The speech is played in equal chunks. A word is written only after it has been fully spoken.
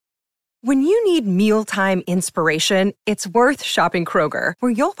When you need mealtime inspiration, it's worth shopping Kroger,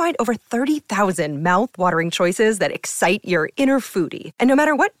 where you'll find over 30,000 mouth-watering choices that excite your inner foodie. And no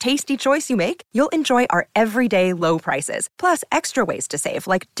matter what tasty choice you make, you'll enjoy our everyday low prices, plus extra ways to save,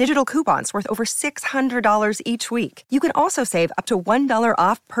 like digital coupons worth over $600 each week. You can also save up to $1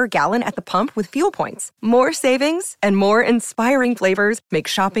 off per gallon at the pump with fuel points. More savings and more inspiring flavors make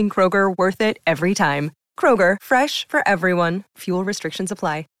shopping Kroger worth it every time. Kroger, fresh for everyone. Fuel restrictions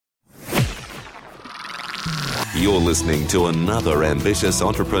apply. You're listening to another Ambitious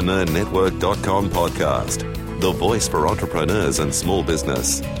Entrepreneur Network.com podcast, the voice for entrepreneurs and small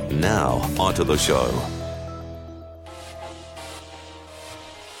business. Now, onto the show.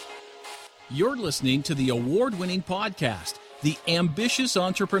 You're listening to the award-winning podcast, The Ambitious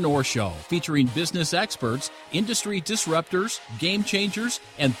Entrepreneur Show, featuring business experts, industry disruptors, game changers,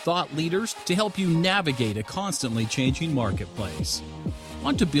 and thought leaders to help you navigate a constantly changing marketplace.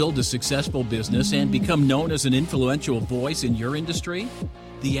 Want to build a successful business and become known as an influential voice in your industry?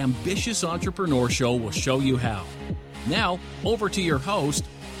 The Ambitious Entrepreneur Show will show you how. Now, over to your host,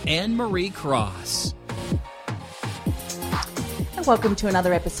 Anne-Marie Cross. And welcome to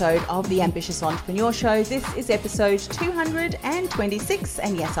another episode of the Ambitious Entrepreneur Show. This is episode 226,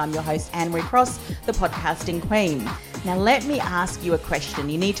 and yes, I'm your host, Anne-Marie Cross, the podcasting queen. Now, let me ask you a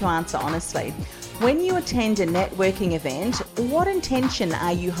question you need to answer honestly. When you attend a networking event, what intention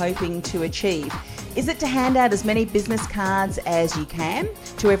are you hoping to achieve? Is it to hand out as many business cards as you can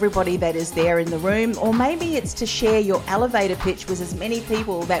to everybody that is there in the room? Or maybe it's to share your elevator pitch with as many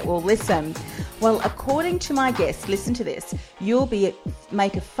people that will listen. Well, according to my guest, listen to this, you'll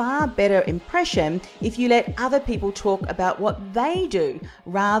make a far better impression if you let other people talk about what they do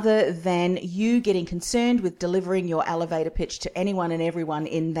rather than you getting concerned with delivering your elevator pitch to anyone and everyone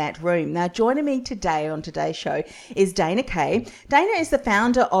in that room. Now, joining me today on today's show is Dana Kay. Dana is the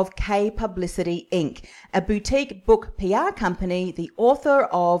founder of Kay Publicity Inc., a boutique book PR company, the author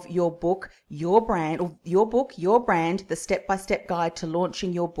of Your Book, Your Brand, the step-by-step guide to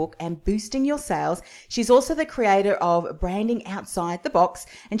launching your book and boosting your sales. She's also the creator of Branding Outside the Box,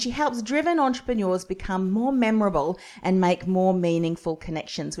 and she helps driven entrepreneurs become more memorable and make more meaningful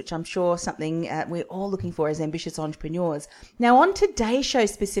connections, which I'm sure something we're all looking for as ambitious entrepreneurs. Now, on today's show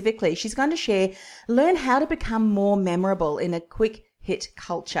specifically, she's going to learn how to become more memorable in a quick hit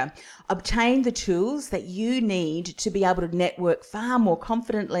culture. Obtain the tools that you need to be able to network far more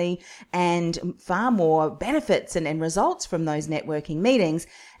confidently and far more benefits and results from those networking meetings,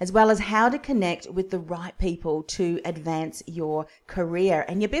 as well as how to connect with the right people to advance your career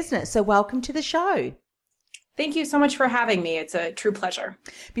and your business. So welcome to the show. Thank you so much for having me. It's a true pleasure.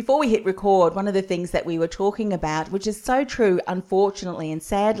 Before we hit record, one of the things that we were talking about, which is so true, unfortunately and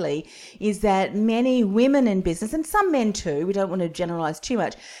sadly, is that many women in business, and some men too, we don't want to generalize too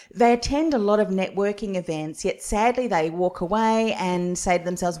much, they attend a lot of networking events, yet sadly they walk away and say to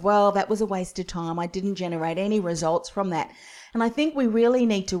themselves, well, that was a waste of time. I didn't generate any results from that. And I think we really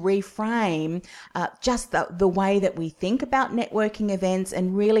need to reframe just the way that we think about networking events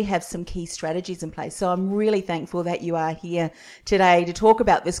and really have some key strategies in place. So I'm really thankful that you are here today to talk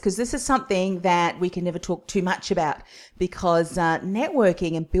about this, because this is something that we can never talk too much about, because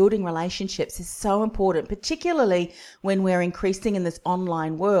networking and building relationships is so important, particularly when we're increasing in this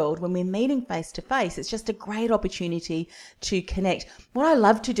online world. When we're meeting face to face, it's just a great opportunity to connect. What I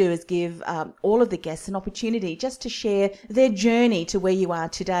love to do is give all of the guests an opportunity just to share their journey to where you are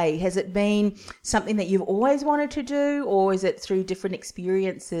today. Has it been something that you've always wanted to do, or is it through different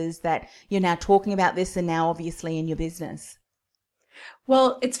experiences that you're now talking about this and now obviously in your business?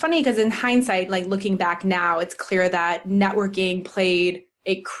 Well, it's funny because in hindsight, like looking back now, it's clear that networking played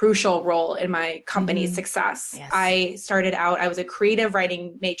a crucial role in my company's success. Yes. I started out, I was a creative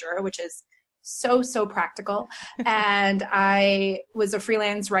writing major, which is so practical. And I was a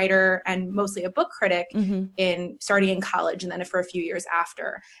freelance writer and mostly a book critic starting in college and then for a few years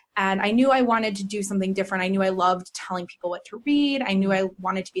after. And I knew I wanted to do something different. I knew I loved telling people what to read. I knew I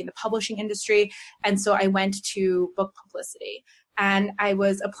wanted to be in the publishing industry. And so I went to book publicity. And I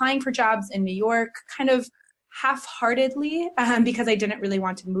was applying for jobs in New York, kind of half-heartedly, because I didn't really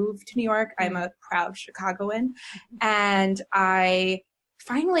want to move to New York. I'm a proud Chicagoan. And I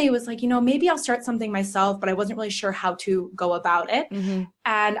finally was like, maybe I'll start something myself, but I wasn't really sure how to go about it.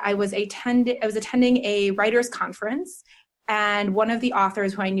 And I was attending a writers conference, and one of the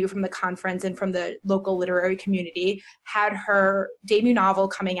authors who I knew from the conference and from the local literary community had her debut novel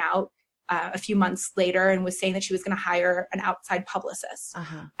coming out a few months later, and was saying that she was going to hire an outside publicist.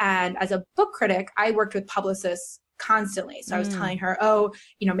 And as a book critic, I worked with publicists constantly. So I was telling her, oh,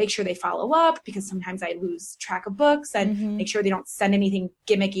 make sure they follow up, because sometimes I lose track of books, and make sure they don't send anything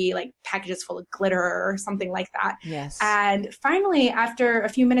gimmicky, like packages full of glitter or something like that. Yes. And finally, after a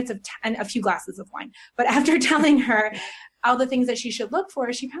few minutes and a few glasses of wine, but after telling her all the things that she should look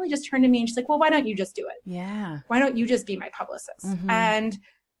for, she finally just turned to me and she's like, well, why don't you just do it? Yeah. Why don't you just be my publicist? And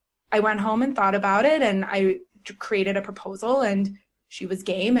I went home and thought about it, and I created a proposal, and she was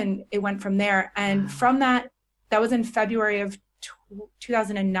game, and it went from there. And from that was in February of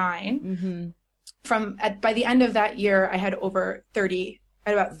 2009. By the end of that year, I had about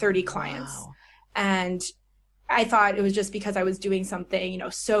 30 clients. Wow. And I thought it was just because I was doing something,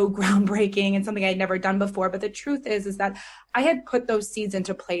 so groundbreaking and something I'd never done before. But the truth is that I had put those seeds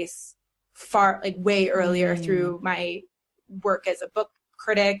into place way earlier through my work as a book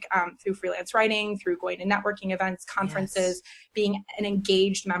critic, through freelance writing, through going to networking events, conferences, being an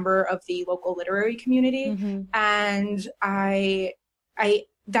engaged member of the local literary community. And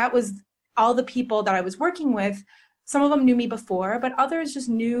that was all the people that I was working with. Some of them knew me before, but others just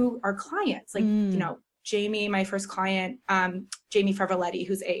knew our clients. Like, Jamie, my first client, Jamie Favaletti,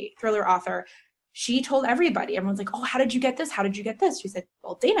 who's a thriller author, she told everybody. Everyone's like, oh, how did you get this? How did you get this? She said,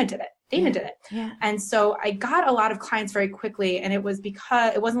 well, Dana did it. Dana did it. Yeah. And so I got a lot of clients very quickly. And it was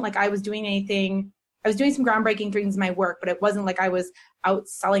because it wasn't like I was doing anything. I was doing some groundbreaking things in my work, but it wasn't like I was out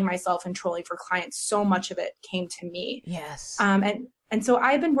selling myself and trolling for clients. So much of it came to me. Yes. And so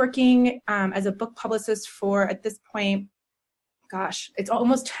I've been working as a book publicist for, at this point, gosh, it's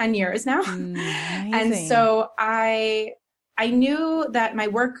almost 10 years now. And so I knew that my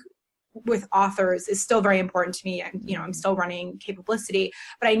work with authors is still very important to me. And, I'm still running Capability,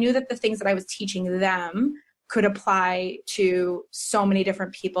 but I knew that the things that I was teaching them could apply to so many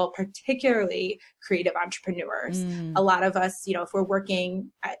different people, particularly creative entrepreneurs. A lot of us, if we're working,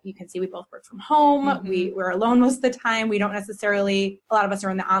 you can see we both work from home. We're alone most of the time. We don't necessarily, a lot of us are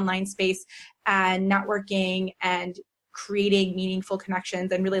in the online space, and networking and creating meaningful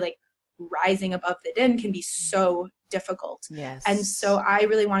connections and really rising above the din can be so difficult. Yes. And so I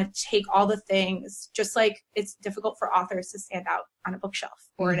really want to take all the things, just like it's difficult for authors to stand out on a bookshelf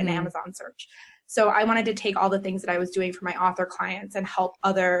or in an Amazon search. So I wanted to take all the things that I was doing for my author clients and help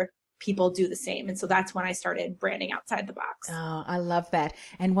other people do the same. And so that's when I started branding outside the box. Oh, I love that.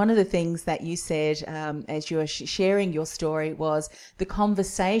 And one of the things that you said as you were sharing your story was the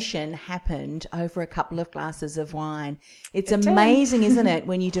conversation happened over a couple of glasses of wine. It's amazing, isn't it?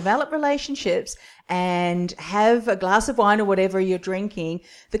 When you develop relationships and have a glass of wine or whatever you're drinking,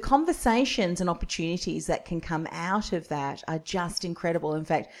 the conversations and opportunities that can come out of that are just incredible. In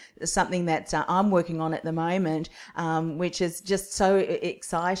fact, something that I'm working on at the moment, which is just so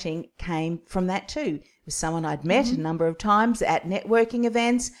exciting, came from that too. It was someone I'd met a number of times at networking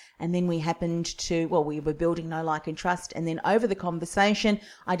events, and then we happened to, we were building know, like, and trust, and then over the conversation,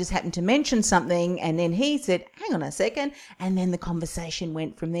 I just happened to mention something, and then he said, hang on a second, and then the conversation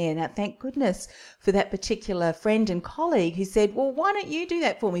went from there. Now, thank goodness for that particular friend and colleague who said, well, why don't you do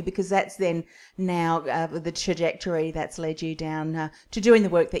that for me? Because that's then now the trajectory that's led you down to doing the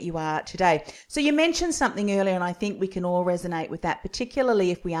work that you are today. So you mentioned something earlier, and I think we can all resonate with that,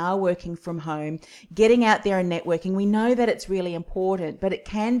 particularly if we are working from home, getting out there and networking. We know that it's really important, but it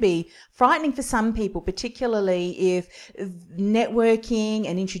can be frightening for some people, particularly if networking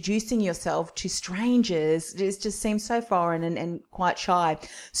and introducing yourself to strangers just seems so foreign and quite shy.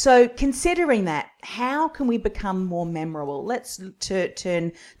 So considering that, how can we become more memorable? Let's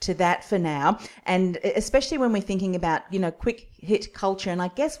turn to that for now. And especially when we're thinking about, quick hit culture. And I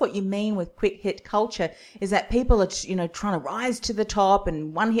guess what you mean with quick hit culture is that people are, trying to rise to the top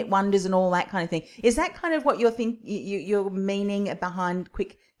and one hit wonders and all that kind of thing. Is that kind of what you're meaning behind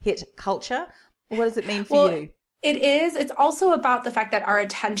quick hit culture? What does it mean for you? It is. It's also about the fact that our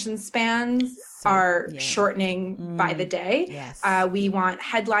attention spans are shortening by the day. Yes. We want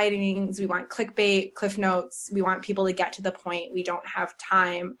headlinings. We want clickbait, cliff notes. We want people to get to the point. We don't have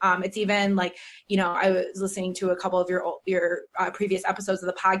time. It's even like, I was listening to a couple of your previous episodes of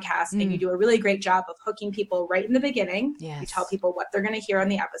the podcast, and you do a really great job of hooking people right in the beginning. Yes. You tell people what they're going to hear on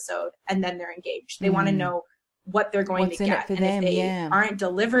the episode, and then they're engaged. They want to know what they're going to get. And if they aren't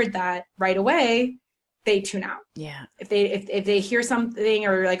delivered that right away, they tune out. Yeah. If they hear something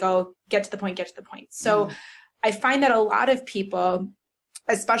or like, oh, get to the point. So I find that a lot of people,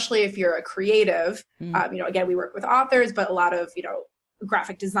 especially if you're a creative, again, we work with authors, but a lot of,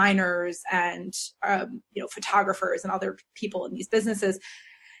 graphic designers and, photographers and other people in these businesses,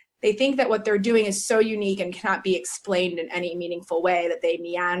 they think that what they're doing is so unique and cannot be explained in any meaningful way, that they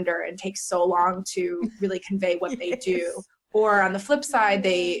meander and take so long to really convey what they do. Or on the flip side,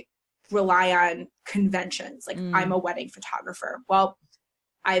 they rely on conventions. Like I'm a wedding photographer. Well,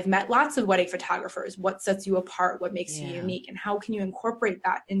 I've met lots of wedding photographers. What sets you apart? What makes you unique? And how can you incorporate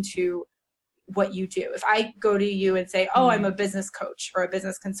that into what you do? If I go to you and say, oh, I'm a business coach or a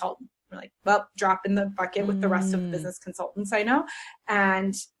business consultant, you're like, well, drop in the bucket with the rest of the business consultants I know.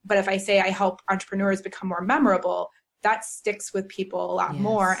 But if I say I help entrepreneurs become more memorable, that sticks with people a lot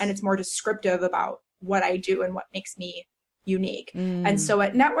more. And it's more descriptive about what I do and what makes me unique. And so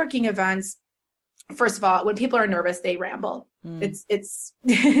at networking events, first of all, when people are nervous, they ramble. It's it's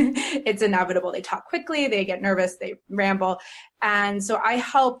inevitable. They talk quickly, they get nervous, they ramble. And so I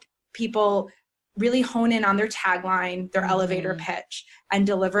help people really hone in on their tagline, their elevator pitch, and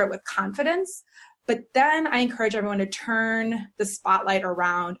deliver it with confidence. But then I encourage everyone to turn the spotlight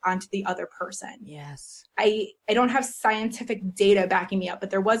around onto the other person. Yes. I don't have scientific data backing me up,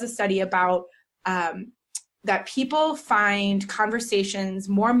 but there was a study about that people find conversations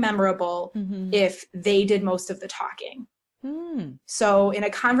more memorable if they did most of the talking. So in a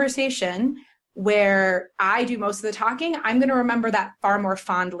conversation where I do most of the talking, I'm going to remember that far more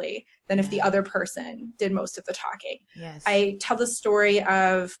fondly than if the other person did most of the talking. Yes. I tell the story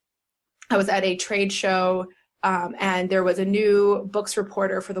of, I was at a trade show and there was a new books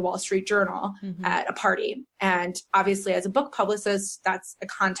reporter for the Wall Street Journal at a party. And obviously as a book publicist, that's a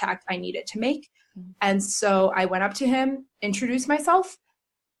contact I needed to make. And so I went up to him, introduced myself,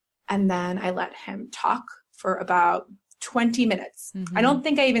 and then I let him talk for about 20 minutes. I don't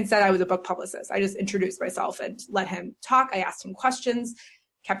think I even said I was a book publicist. I just introduced myself and let him talk. I asked him questions,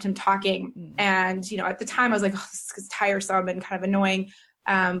 kept him talking. And, you know, at the time I was like, oh, this is tiresome and kind of annoying.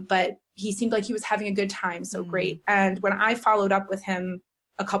 But he seemed like he was having a good time. So great. And when I followed up with him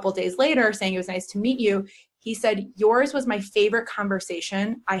a couple of days later saying it was nice to meet you, he said, yours was my favorite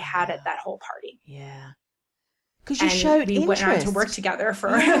conversation I had at that whole party. Yeah. Because you showed interest. We went on to work together for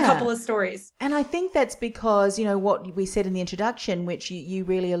a couple of stories. And I think that's because, you know, what we said in the introduction, which you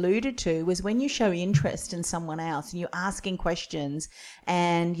really alluded to, was when you show interest in someone else and you're asking questions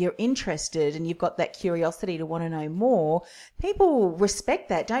and you're interested and you've got that curiosity to want to know more, people respect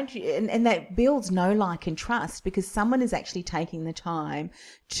that, don't you? And that builds know, like, and trust because someone is actually taking the time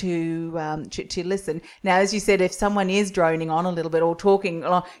to listen. Now, as you said, if someone is droning on a little bit or talking,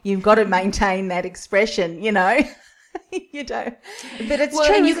 you've got to maintain that expression, you know. You don't, but it's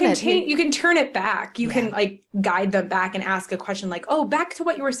true. And you can turn it back. You can like guide them back and ask a question like, "Oh, back to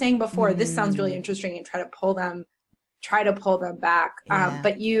what you were saying before. This sounds really interesting," and try to pull them back.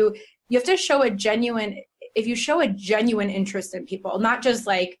 But you have to show if you show a genuine interest in people, not just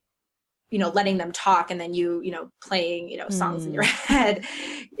like, you know, letting them talk and then you know, playing, you know, songs in your head.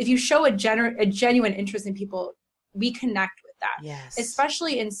 If you show a genuine interest in people, we connect with that. Yes.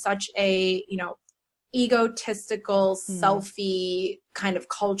 Especially in such a, you know, egotistical, selfie kind of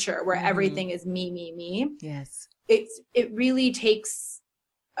culture where everything is me. Yes. It really takes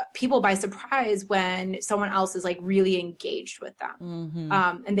people by surprise when someone else is like really engaged with them.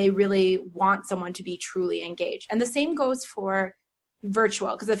 And they really want someone to be truly engaged. And the same goes for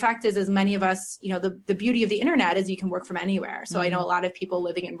virtual, because the fact is, as many of us, you know, the beauty of the internet is you can work from anywhere. So I know a lot of people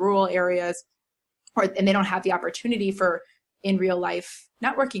living in rural areas and they don't have the opportunity for in real life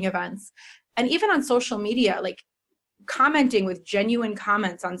networking events. And even on social media, like commenting with genuine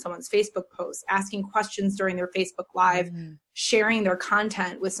comments on someone's Facebook post, asking questions during their Facebook Live, sharing their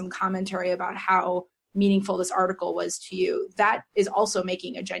content with some commentary about how meaningful this article was to you, that is also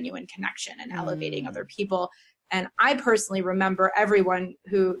making a genuine connection and elevating other people. And I personally remember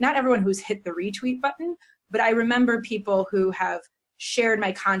not everyone who's hit the retweet button, but I remember people who have shared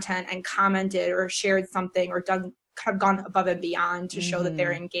my content and commented or shared something or kind of gone above and beyond to show that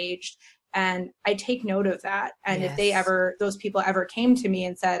they're engaged. And I take note of that. And if those people ever came to me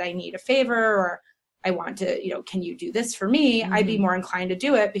and said, I need a favor, or I want to, you know, can you do this for me? I'd be more inclined to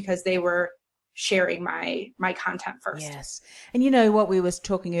do it because they were sharing my content first. Yes. And you know what we was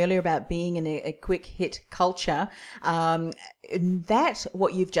talking earlier about being in a quick hit culture, that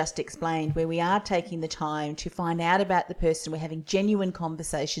what you've just explained, where we are taking the time to find out about the person, we're having genuine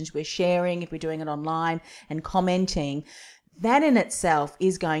conversations, we're sharing if we're doing it online and commenting, that in itself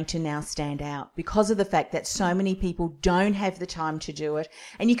is going to now stand out because of the fact that so many people don't have the time to do it.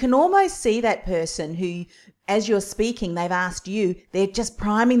 And you can almost see that person who, as you're speaking, they've asked you, they're just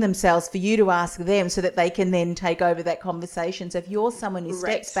priming themselves for you to ask them so that they can then take over that conversation. So if you're someone who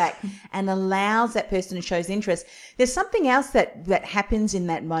steps back and allows that person who shows interest, there's something else that happens in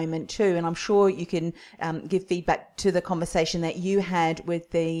that moment too. And I'm sure you can give feedback to the conversation that you had with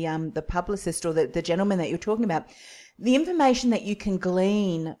the publicist or the gentleman that you're talking about. the information that you can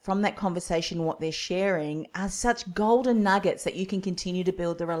glean from that conversation, what they're sharing, are such golden nuggets that you can continue to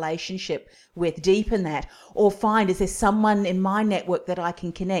build the relationship with, deepen that, or find, is there someone in my network that I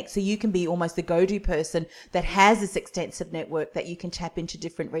can connect? So you can be almost the go-to person that has this extensive network that you can tap into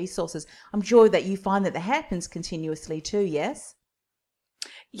different resources. I'm sure that you find that happens continuously too, yes?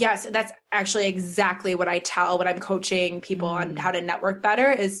 Yes, that's actually exactly what I tell when I'm coaching people on how to network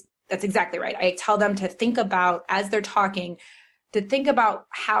better. That's exactly right. I tell them to think about, as they're talking, to think about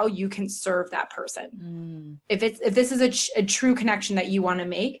how you can serve that person. If this is a true connection that you want to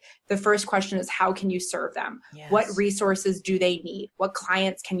make, the first question is, how can you serve them? Yes. What resources do they need? What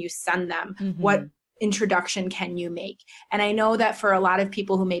clients can you send them? What introduction can you make? And I know that for a lot of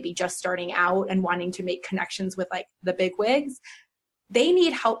people who may be just starting out and wanting to make connections with like the big wigs, they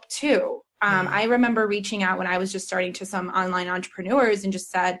need help too. I remember reaching out when I was just starting to some online entrepreneurs and just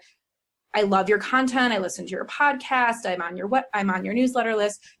said, I love your content. I listen to your podcast. I'm on your newsletter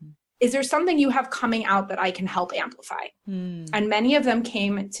list. Is there something you have coming out that I can help amplify? And many of them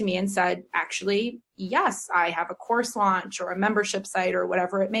came to me and said, actually, yes, I have a course launch or a membership site or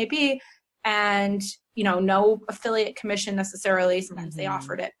whatever it may be. And, no affiliate commission necessarily. Sometimes they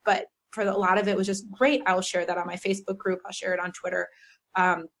offered it, but for a lot of it was just great. I'll share that on my Facebook group. I'll share it on Twitter.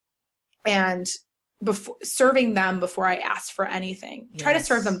 And before serving them before I ask for anything, try to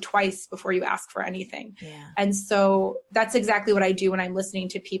serve them twice before you ask for anything. And so that's exactly what I do when I'm listening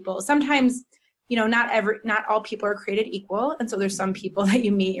to people. Sometimes, not all people are created equal. And so there's some people that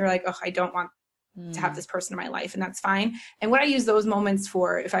you meet, you're like, oh, I don't want to have this person in my life. And that's fine. And what I use those moments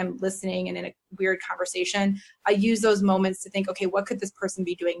for, if I'm listening and in a weird conversation, I use those moments to think, okay, what could this person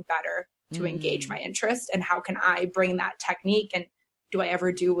be doing better to engage my interest? And how can I bring that technique? And do I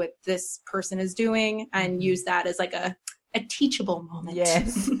ever do what this person is doing? And use that as like a teachable moment.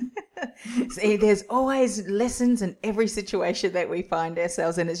 Yes. See, there's always lessons in every situation that we find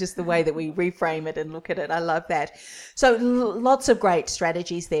ourselves in. It's just the way that we reframe it and look at it. I love that. So lots of great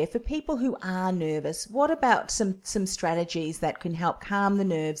strategies there. For people who are nervous, what about some strategies that can help calm the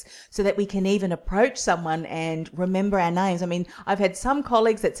nerves so that we can even approach someone and remember our names? I mean, I've had some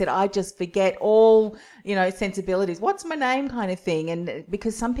colleagues that said, I just forget all, sensibilities. What's my name kind of thing? And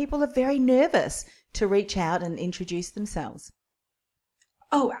because some people are very nervous to reach out and introduce themselves.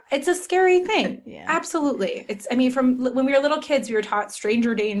 Oh, it's a scary thing. Yeah. Absolutely. From when we were little kids, we were taught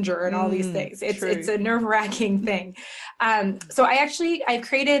stranger danger and all these things. It's a nerve-wracking thing. So I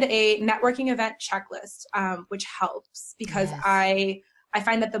created a networking event checklist, which helps because I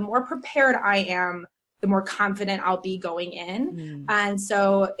find that the more prepared I am, the more confident I'll be going in. And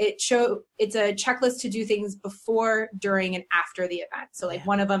so it's a checklist to do things before, during, and after the event. So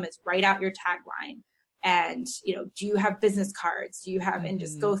one of them is write out your tagline. And, do you have business cards? Do you have, and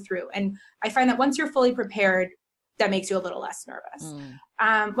just go through. And I find that once you're fully prepared, that makes you a little less nervous.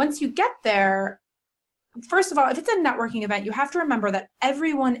 Once you get there, first of all, if it's a networking event, you have to remember that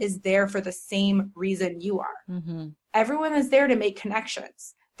everyone is there for the same reason you are. Everyone is there to make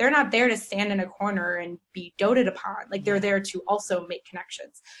connections. They're not there to stand in a corner and be doted upon. Like they're there to also make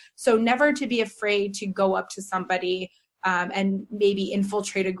connections. So never to be afraid to go up to somebody and maybe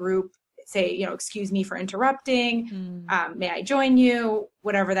infiltrate a group, say, excuse me for interrupting. May I join you?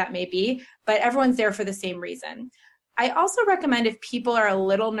 Whatever that may be. But everyone's there for the same reason. I also recommend if people are a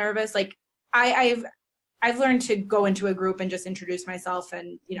little nervous, like I've learned to go into a group and just introduce myself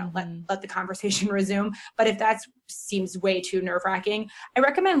and, let the conversation resume. But if that seems way too nerve-wracking, I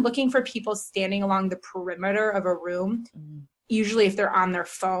recommend looking for people standing along the perimeter of a room. Usually if they're on their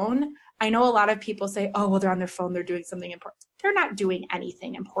phone. I know a lot of people say, oh, well, they're on their phone, they're doing something important. They're not doing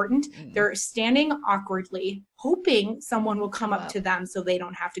anything important. They're standing awkwardly, hoping someone will come up to them so they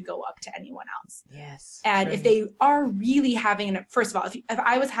don't have to go up to anyone else. Yes. And if they are really first of all, if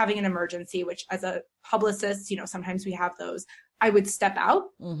I was having an emergency, which as a publicist, sometimes we have those, I would step out.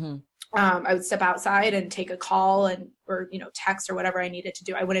 I would step outside and take a call or text or whatever I needed to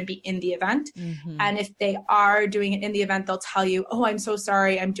do. I wouldn't be in the event. And if they are doing it in the event, they'll tell you, oh, I'm so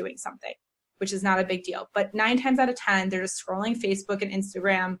sorry, I'm doing something, which is not a big deal. But 9 times out of 10, they're just scrolling Facebook and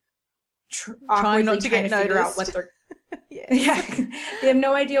Instagram, trying not to get noticed. Figure out what they're they have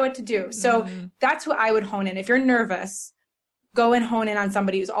no idea what to do. So that's what I would hone in. If you're nervous, go and hone in on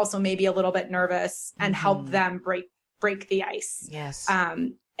somebody who's also maybe a little bit nervous and help them break the ice. Yes.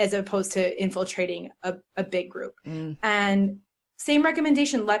 As opposed to infiltrating a big group. And same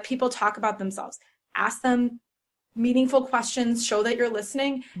recommendation, let people talk about themselves. Ask them meaningful questions, show that you're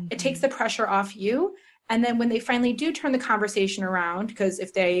listening. It takes the pressure off you. And then when they finally do turn the conversation around, because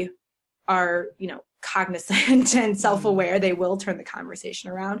if they are, cognizant and self-aware, they will turn the conversation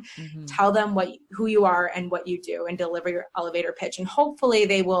around. Tell them who you are and what you do, and deliver your elevator pitch. And hopefully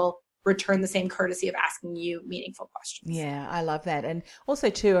they will return the same courtesy of asking you meaningful questions. Yeah, I love that. And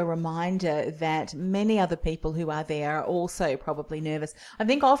also too, a reminder that many other people who are there are also probably nervous. I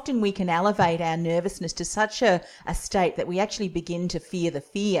think often we can elevate our nervousness to such a state that we actually begin to fear the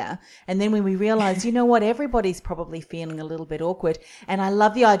fear. And then when we realize, you know what, everybody's probably feeling a little bit awkward. And I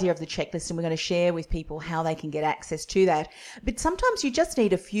love the idea of the checklist, and we're going to share with people how they can get access to that. But sometimes you just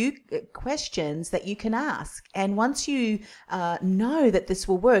need a few questions that you can ask. And once you know that this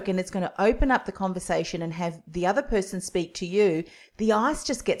will work, and it's going to open up the conversation and have the other person speak to you, the ice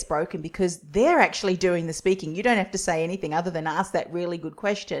just gets broken because they're actually doing the speaking. You don't have to say anything other than ask that really good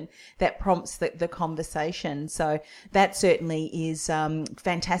question that prompts the conversation. So that certainly is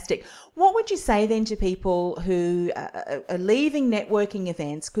fantastic. What would you say then to people who are leaving networking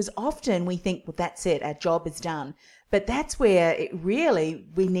events? Because often we think, well, that's it, our job is done. But that's where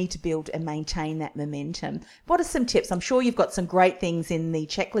we need to build and maintain that momentum. What are some tips? I'm sure you've got some great things in the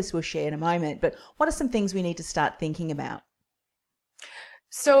checklist we'll share in a moment, but what are some things we need to start thinking about?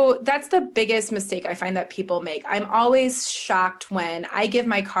 So that's the biggest mistake I find that people make. I'm always shocked when I give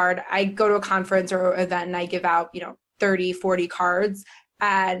my card, I go to a conference or event and I give out, 30, 40 cards,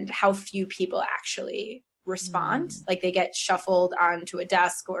 and how few people actually respond. Like they get shuffled onto a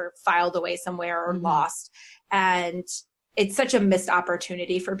desk or filed away somewhere or lost. And it's such a missed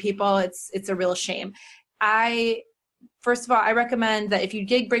opportunity for people. It's a real shame. First of all, I recommend that if you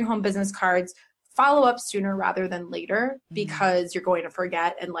did bring home business cards, follow up sooner rather than later, because you're going to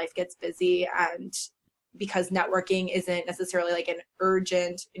forget and life gets busy, and because networking isn't necessarily like an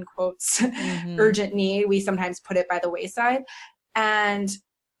urgent, in quotes, urgent need. We sometimes put it by the wayside. And,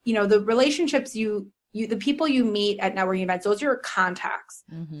 the relationships the people you meet at networking events, those are your contacts.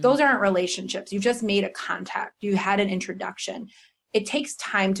 Those aren't relationships. You just made a contact. You had an introduction. It takes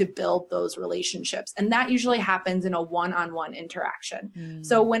time to build those relationships. And that usually happens in a one-on-one interaction.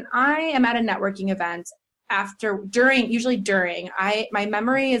 So when I am at a networking event, usually during, my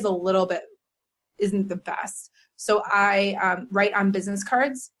memory is isn't the best. So I write on business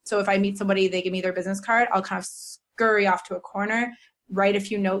cards. So if I meet somebody, they give me their business card, I'll kind of scurry off to a corner, write a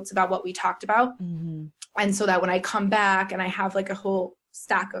few notes about what we talked about. And so that when I come back and I have like a whole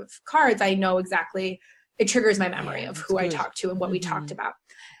stack of cards, I know exactly, it triggers my memory of who I talked to and what we talked about.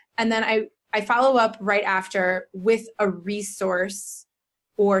 And then I follow up right after with a resource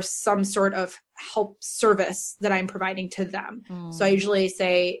or some sort of help service that I'm providing to them. So I usually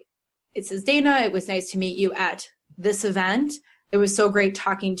say, it says, Dana, it was nice to meet you at this event. It was so great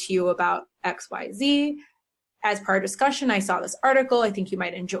talking to you about XYZ. As part of discussion, I saw this article I think you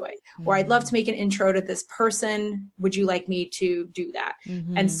might enjoy, or I'd love to make an intro to this person. Would you like me to do that?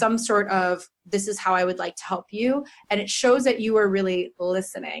 And some sort of, this is how I would like to help you. And it shows that you are really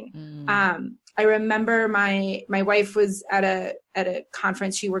listening. I remember my wife was at a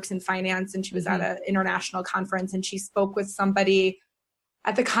conference. She works in finance, and she was at an international conference, and she spoke with somebody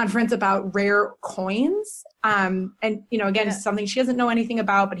at the conference about rare coins. And, again, something she doesn't know anything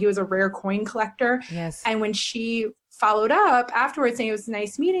about, but he was a rare coin collector. Yes. And when she followed up afterwards saying, it was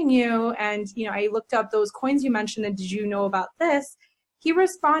nice meeting you, and, I looked up those coins you mentioned, and did you know about this? He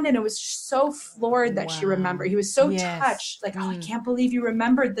responded and was so floored that she remembered. He was so touched, like, oh, I can't believe you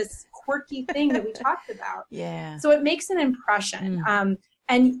remembered this quirky thing that we talked about. Yeah. So it makes an impression.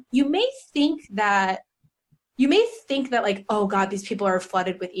 And you may think that like, oh God, these people are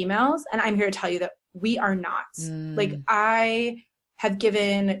flooded with emails. And I'm here to tell you that we are not. Like, I have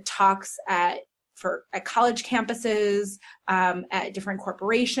given talks at college campuses, at different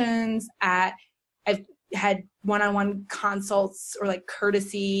corporations, I've had one-on-one consults or like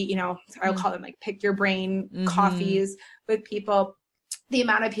courtesy, I'll call them like pick your brain coffees with people. The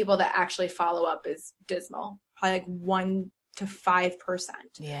amount of people that actually follow up is dismal, probably like 1 to 5%.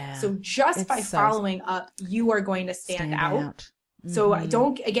 Yeah. So just by following up, you are going to stand out. So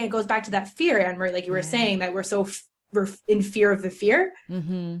again, it goes back to that fear, Anne-Marie, like you were saying, that we're in fear of the fear,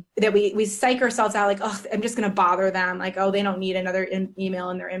 that we psych ourselves out like, oh, I'm just going to bother them. Like, oh, they don't need another email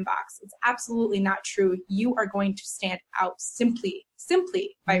in their inbox. It's absolutely not true. You are going to stand out simply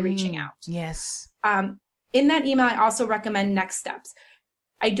by reaching out. Yes. In that email, I also recommend next steps.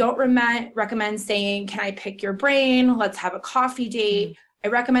 I don't recommend saying, can I pick your brain? Let's have a coffee date. I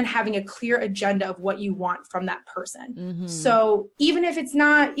recommend having a clear agenda of what you want from that person. So even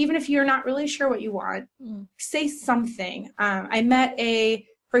if you're not really sure what you want, say something. I met a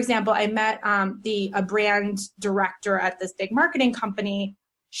brand director at this big marketing company.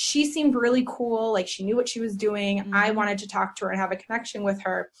 She seemed really cool. Like, she knew what she was doing. I wanted to talk to her and have a connection with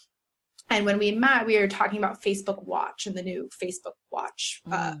her. And when we met, we were talking about Facebook Watch and the new Facebook Watch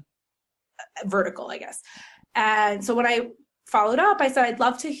vertical, I guess. And so when I followed up, I said, I'd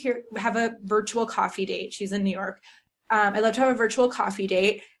love to have a virtual coffee date. She's in New York. I'd love to have a virtual coffee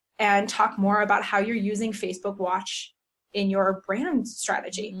date and talk more about how you're using Facebook Watch in your brand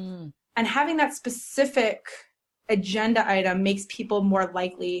strategy. And having that specific agenda item makes people more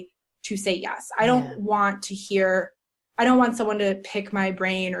likely to say yes. I don't want someone to pick my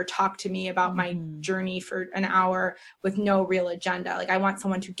brain or talk to me about my journey for an hour with no real agenda. Like, I want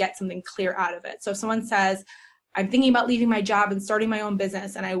someone to get something clear out of it. So if someone says, I'm thinking about leaving my job and starting my own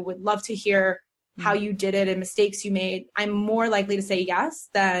business, and I would love to hear how you did it and mistakes you made, I'm more likely to say yes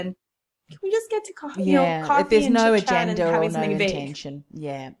than, can we just get to coffee? Coffee, if there's and no chit-chat agenda and or having no something vague. intention.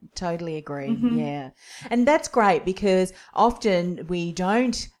 Yeah, totally agree. Yeah. And that's great, because often we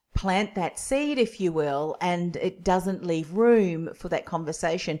don't plant that seed, if you will, and it doesn't leave room for that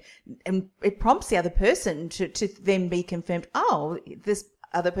conversation. And it prompts the other person to then be confirmed, oh, this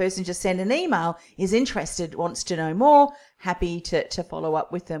other person just sent an email, is interested, wants to know more, happy to follow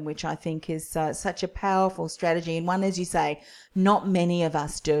up with them, which I think is such a powerful strategy. And one, as you say, not many of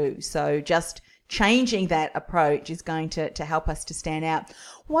us do. So just changing that approach is going to help us to stand out.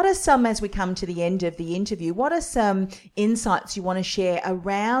 What are some, as we come to the end of the interview, what are some insights you want to share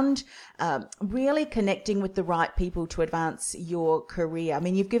around really connecting with the right people to advance your career? I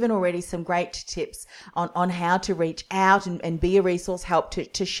mean, you've given already some great tips on how to reach out and be a resource, help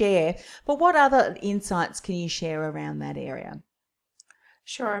to share. But what other insights can you share around that area?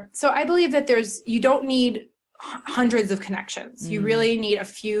 Sure. So I believe that you don't need hundreds of connections. You really need a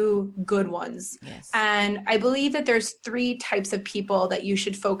few good ones. Yes. And I believe that there's 3 types of people that you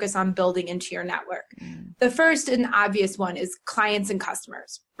should focus on building into your network. The first and obvious one is clients and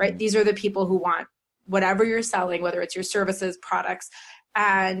customers, right? These are the people who want whatever you're selling, whether it's your services, products,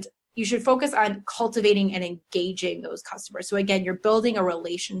 and you should focus on cultivating and engaging those customers. So again, you're building a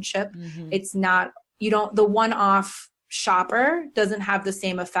relationship. It's not, the one-off shopper doesn't have the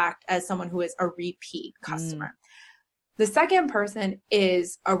same effect as someone who is a repeat customer. The second person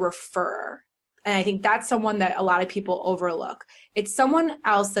is a referrer. And I think that's someone that a lot of people overlook. It's someone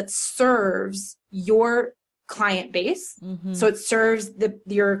else that serves your client base. So it serves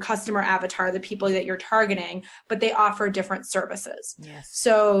your customer avatar, the people that you're targeting, but they offer different services. Yes.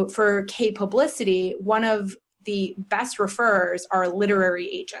 So for K Publicity, one of the best referrers are literary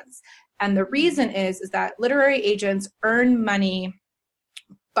agents. And the reason is that literary agents earn money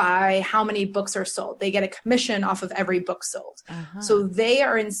by how many books are sold. They get a commission off of every book sold. So they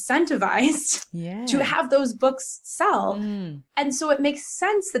are incentivized to have those books sell. And so it makes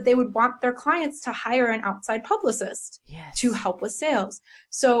sense that they would want their clients to hire an outside publicist to help with sales.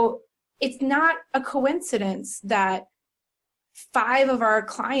 So it's not a coincidence that 5 of our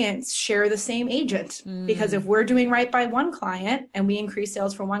clients share the same agent, because if we're doing right by one client and we increase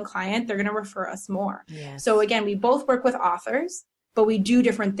sales for one client, they're going to refer us more. So again, we both work with authors, but we do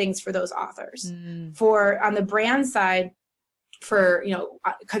different things for those authors. On the brand side, for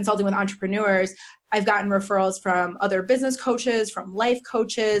consulting with entrepreneurs, I've gotten referrals from other business coaches, from life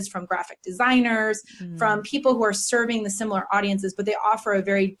coaches, from graphic designers, from people who are serving the similar audiences, but they offer a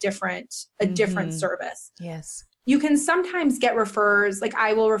very different service. Yes. You can sometimes get referrers, like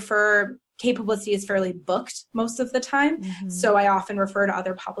I will refer, K Publicity is fairly booked most of the time. So I often refer to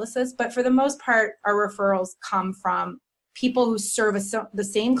other publicists, but for the most part, our referrals come from people who serve the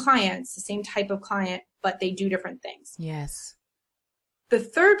same clients, the same type of client, but they do different things. Yes. The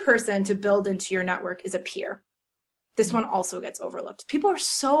third person to build into your network is a peer. This one also gets overlooked. People are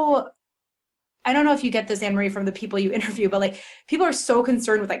so, I don't know if you get this, Anne-Marie, from the people you interview, but like people are so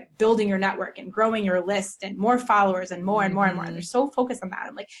concerned with like building your network and growing your list and more followers and more and more and more. And they're so focused on that.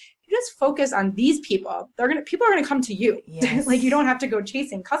 I'm like, you just focus on these people. People are going to come to you. Yes. Like you don't have to go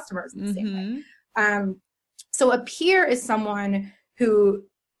chasing customers in the same way. So a peer is someone who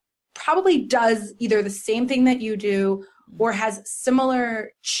probably does either the same thing that you do or has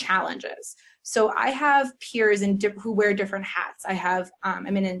similar challenges. So I have peers who wear different hats. I have,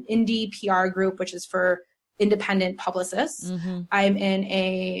 I'm in an indie PR group, which is for independent publicists.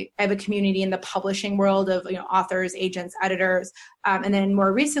 I have a community in the publishing world of authors, agents, editors. And then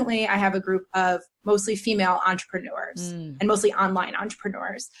more recently, I have a group of mostly female entrepreneurs and mostly online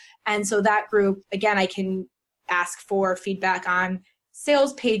entrepreneurs. And so that group, again, I can ask for feedback on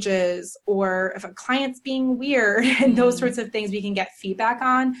sales pages, or if a client's being weird and those sorts of things we can get feedback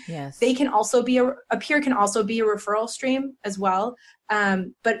on. Yes. They can also be a peer can also be a referral stream as well.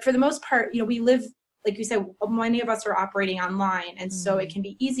 But for the most part, we live, like you said, many of us are operating online. And so it can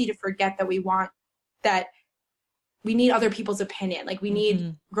be easy to forget that we want that we need other people's opinion. Like we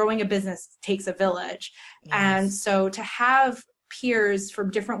need growing a business takes a village. Yes. And so to have peers from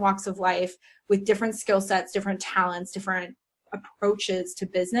different walks of life with different skill sets, different talents, different approaches to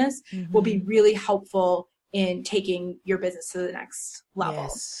business will be really helpful in taking your business to the next level.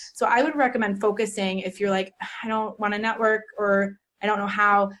 Yes. So I would recommend focusing, if you're like, I don't want to network or I don't know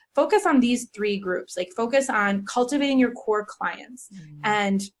how, focus on these 3 groups. Like focus on cultivating your core clients.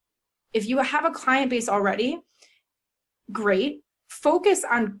 And if you have a client base already, great. Focus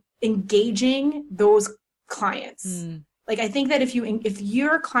on engaging those clients. Like I think that if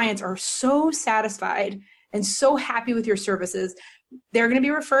your clients are so satisfied and so happy with your services, they're going to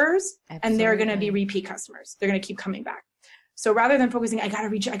be referrers. Absolutely. And they're going to be repeat customers. They're going to keep coming back. So rather than focusing, I got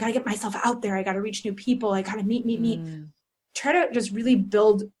to get myself out there. I got to reach new people. I got to meet. Try to just really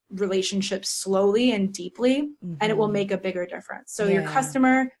build relationships slowly and deeply, and it will make a bigger difference. So your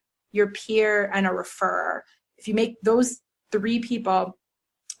customer, your peer, and a referrer, if you make those 3 people,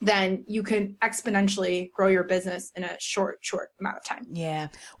 then you can exponentially grow your business in a short amount of time. Yeah.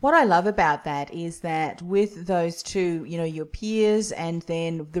 What I love about that is that with those 2, your peers and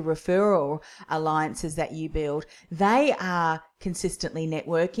then the referral alliances that you build, they are consistently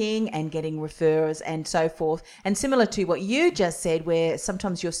networking and getting referrers and so forth. And similar to what you just said, where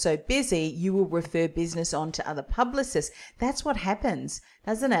sometimes you're so busy, you will refer business on to other publicists. That's what happens,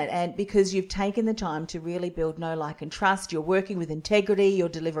 doesn't it? And because you've taken the time to really build know, like, and trust, you're working with integrity, you're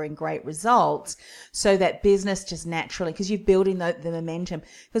delivering great results, so that business just naturally, because you're building the momentum.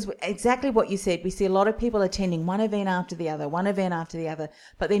 Because exactly what you said, we see a lot of people attending one event after the other,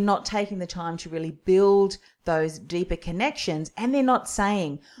 but they're not taking the time to really build those deeper connections, and they're not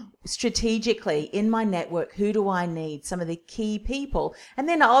saying strategically, in my network, who do I need, some of the key people, and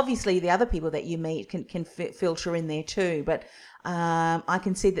then obviously the other people that you meet can filter in there too. But I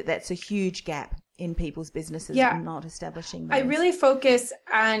can see that that's a huge gap in people's businesses and not establishing those. I really focus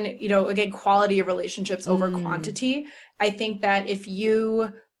on, again, quality of relationships over quantity. I think that if you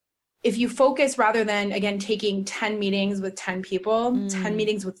focus, rather than, again, taking 10 meetings with 10 people, 10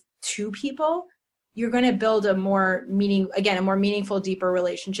 meetings with 2 people, you're going to build a more meaningful, deeper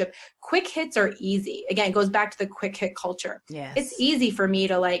relationship. Quick hits are easy. Again, it goes back to the quick hit culture. Yes. It's easy for me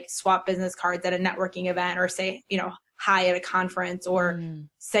to like swap business cards at a networking event, or say, hi at a conference, or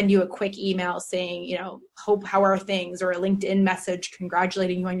send you a quick email saying, hope, how are things, or a LinkedIn message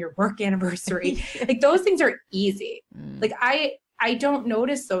congratulating you on your work anniversary. Like those things are easy. Like I don't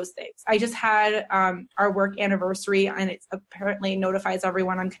notice those things. I just had our work anniversary, and it apparently notifies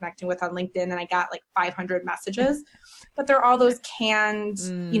everyone I'm connecting with on LinkedIn, and I got like 500 messages. But they're all those canned,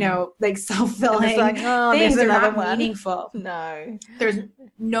 like self-filling things. They're not meaningful. No. There's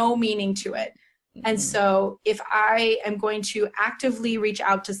no meaning to it. And so if I am going to actively reach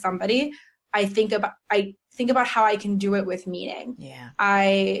out to somebody, I think about how I can do it with meaning. Yeah.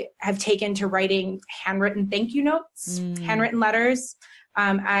 I have taken to writing handwritten thank you notes, handwritten letters.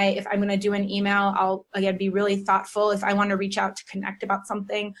 If I'm going to do an email, I'll, again, be really thoughtful. If I want to reach out to connect about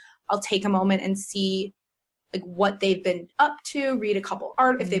something, I'll take a moment and see like what they've been up to, read a couple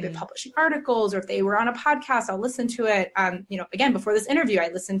if they've been publishing articles, or if they were on a podcast, I'll listen to it. Again, before this interview, I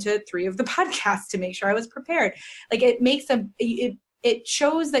listened to 3 of the podcasts to make sure I was prepared. Like it makes it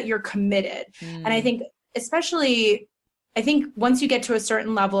shows that you're committed. And I think, especially, once you get to a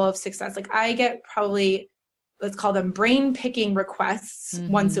certain level of success, like I get probably, let's call them brain picking requests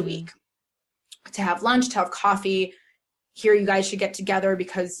once a week to have lunch, to have coffee. Here, you guys should get together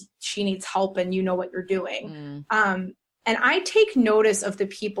because she needs help and you know what you're doing. And I take notice of the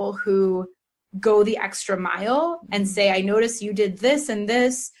people who go the extra mile and say, I notice you did this and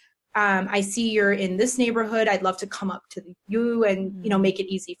this. I see you're in this neighborhood. I'd love to come up to you and, make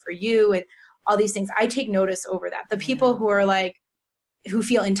it easy for you, and all these things. I take notice over that. The people who are who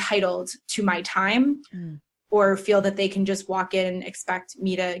feel entitled to my time or feel that they can just walk in and expect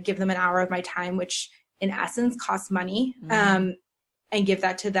me to give them an hour of my time, which in essence costs money, and give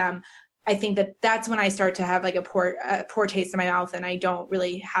that to them. I think that's when I start to have like a poor taste in my mouth, and I don't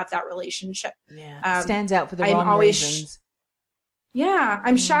really have that relationship. Yeah, stands out for the wrong reasons.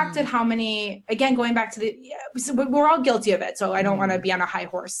 I'm shocked at how many, again, going back to we're all guilty of it. So I don't want to be on a high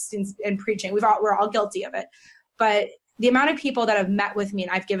horse in preaching. We're all guilty of it. But the amount of people that have met with me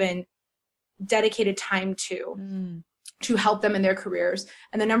and I've given dedicated time to help them in their careers,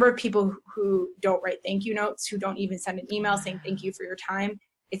 and the number of people who don't write thank you notes, who don't even send an email saying thank you for your time,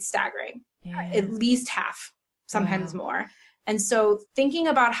 it's staggering. At least half, sometimes more. And so thinking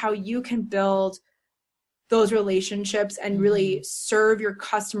about how you can build those relationships and really serve your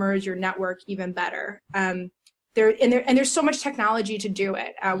customers, your network even better. there's so much technology to do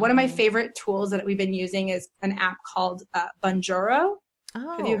it. One of my favorite tools that we've been using is an app called Bonjoro.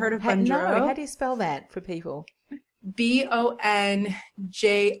 Oh, have you heard of Bonjoro? No, how do you spell that for people? Bonjoro.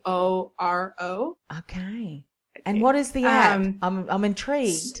 Okay. And what is the app? I'm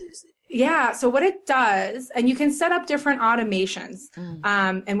intrigued. Yeah. So what it does, and you can set up different automations.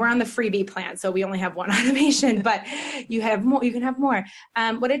 And we're on the freebie plan, so we only have one automation, but you can have more.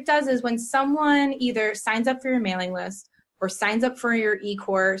 What it does is when someone either signs up for your mailing list or signs up for your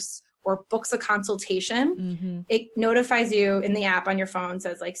e-course or books a consultation, it notifies you in the app on your phone,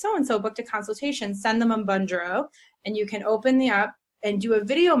 says like, so-and-so booked a consultation, send them a Bonjoro, and you can open the app and do a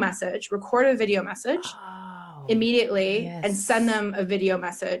video message, record a video message. Immediately and send them a video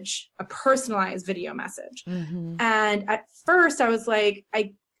message, a personalized video message. And at first I was like,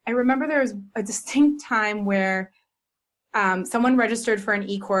 I remember there was a distinct time where someone registered for an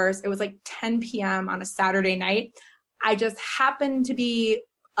e-course. It was like 10 p.m. on a Saturday night. I just happened to be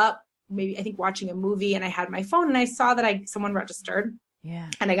up, maybe I think watching a movie, and I had my phone and I saw that someone registered. Yeah.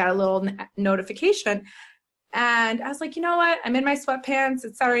 And I got a little notification. And I was like, you know what? I'm in my sweatpants.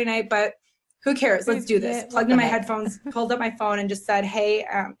 It's Saturday night, but who cares? Let's do this. Plugged in my headphones, pulled up my phone and just said, hey,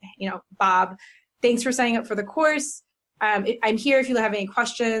 Bob, thanks for signing up for the course. I'm here if you have any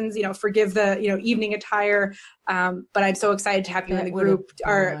questions, forgive the, evening attire. But I'm so excited to have you in the group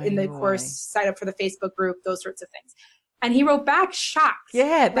or in the course, sign up for the Facebook group, those sorts of things. And he wrote back shocked.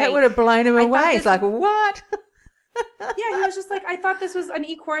 Yeah, that would have blown him away. It's like, what? Yeah, he was just like, I thought this was an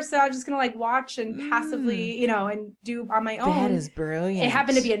e-course that I was just going to watch and passively, and do on my own. That is brilliant. It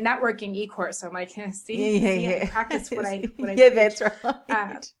happened to be a networking e-course. So I'm like, I practice what I yeah, that's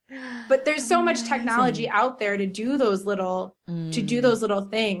right. But there's so much technology out there to do those little,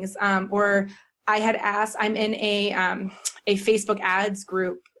 things. Or I had asked, I'm in a Facebook ads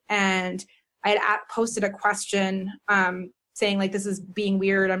group, and I had posted a question saying like, this is being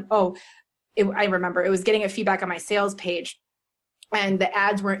weird. I remember it was getting a feedback on my sales page, and the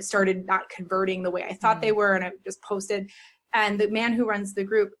ads started not converting the way I thought they were. And I just posted, and the man who runs the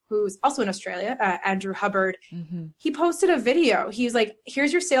group, who's also in Australia, Andrew Hubbard, he posted a video. He was like,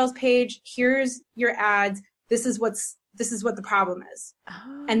 here's your sales page. Here's your ads. This is what the problem is.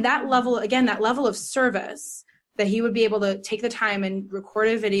 And that level of service, that he would be able to take the time and record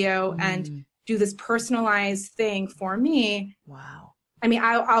a video and do this personalized thing for me. Wow. I mean,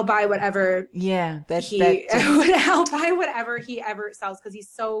 I'll buy whatever. Yeah, I'll buy whatever he ever sells, because he's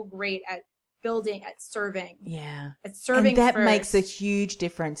so great at building, at serving. Yeah, at serving. And that first. makes a huge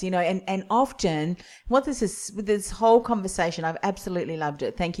difference, And often, what this is with this whole conversation, I've absolutely loved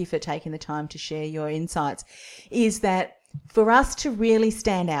it. Thank you for taking the time to share your insights. Is that for us to really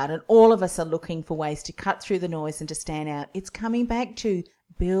stand out, and all of us are looking for ways to cut through the noise and to stand out. It's coming back to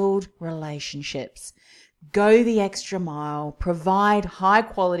build relationships. Go the extra mile, provide high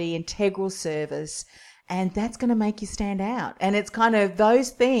quality, integral service, and that's going to make you stand out. And it's kind of, those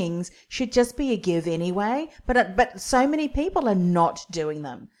things should just be a give anyway, but so many people are not doing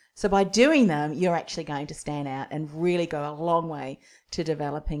them. So by doing them, you're actually going to stand out and really go a long way to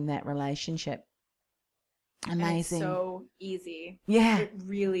developing that relationship. Amazing. And it's so easy. Yeah. It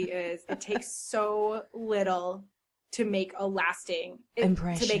really is. It takes so little to make a lasting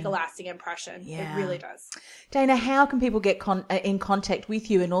impression. Yeah. It really does. Dana, how can people get in contact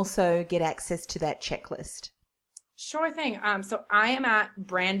with you and also get access to that checklist? Sure thing. So I am at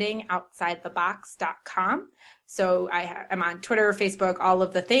brandingoutsidethebox.com. So I'm on Twitter, Facebook, all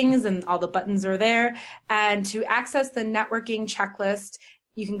of the things, and all the buttons are there. And to access the networking checklist,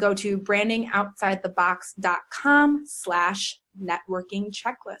 you can go to brandingoutsidethebox.com/networking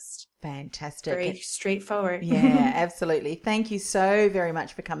checklist. Fantastic. Very straightforward. Yeah, absolutely. Thank you so very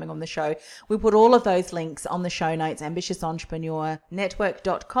much for coming on the show. We put all of those links on the show notes,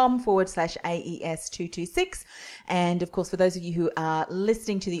 ambitiousentrepreneurnetwork.com/AES226. And of course, for those of you who are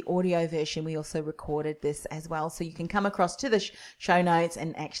listening to the audio version, we also recorded this as well. So you can come across to the show notes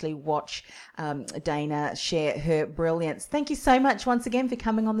and actually watch Dana share her brilliance. Thank you so much once again for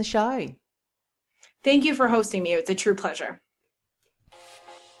coming on the show. Thank you for hosting me. It's a true pleasure.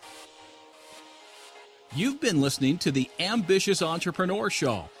 You've been listening to the Ambitious Entrepreneur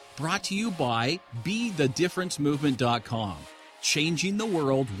Show, brought to you by BeTheDifferenceMovement.com, changing the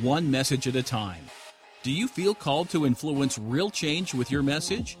world one message at a time. Do you feel called to influence real change with your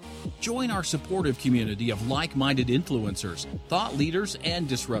message? Join our supportive community of like-minded influencers, thought leaders, and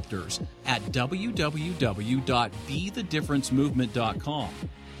disruptors at www.BeTheDifferenceMovement.com.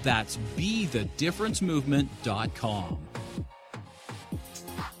 That's BeTheDifferenceMovement.com.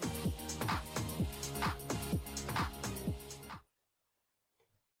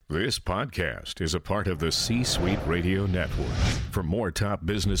 This podcast is a part of the C-Suite Radio Network. For more top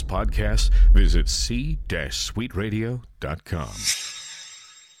business podcasts, visit c-suiteradio.com.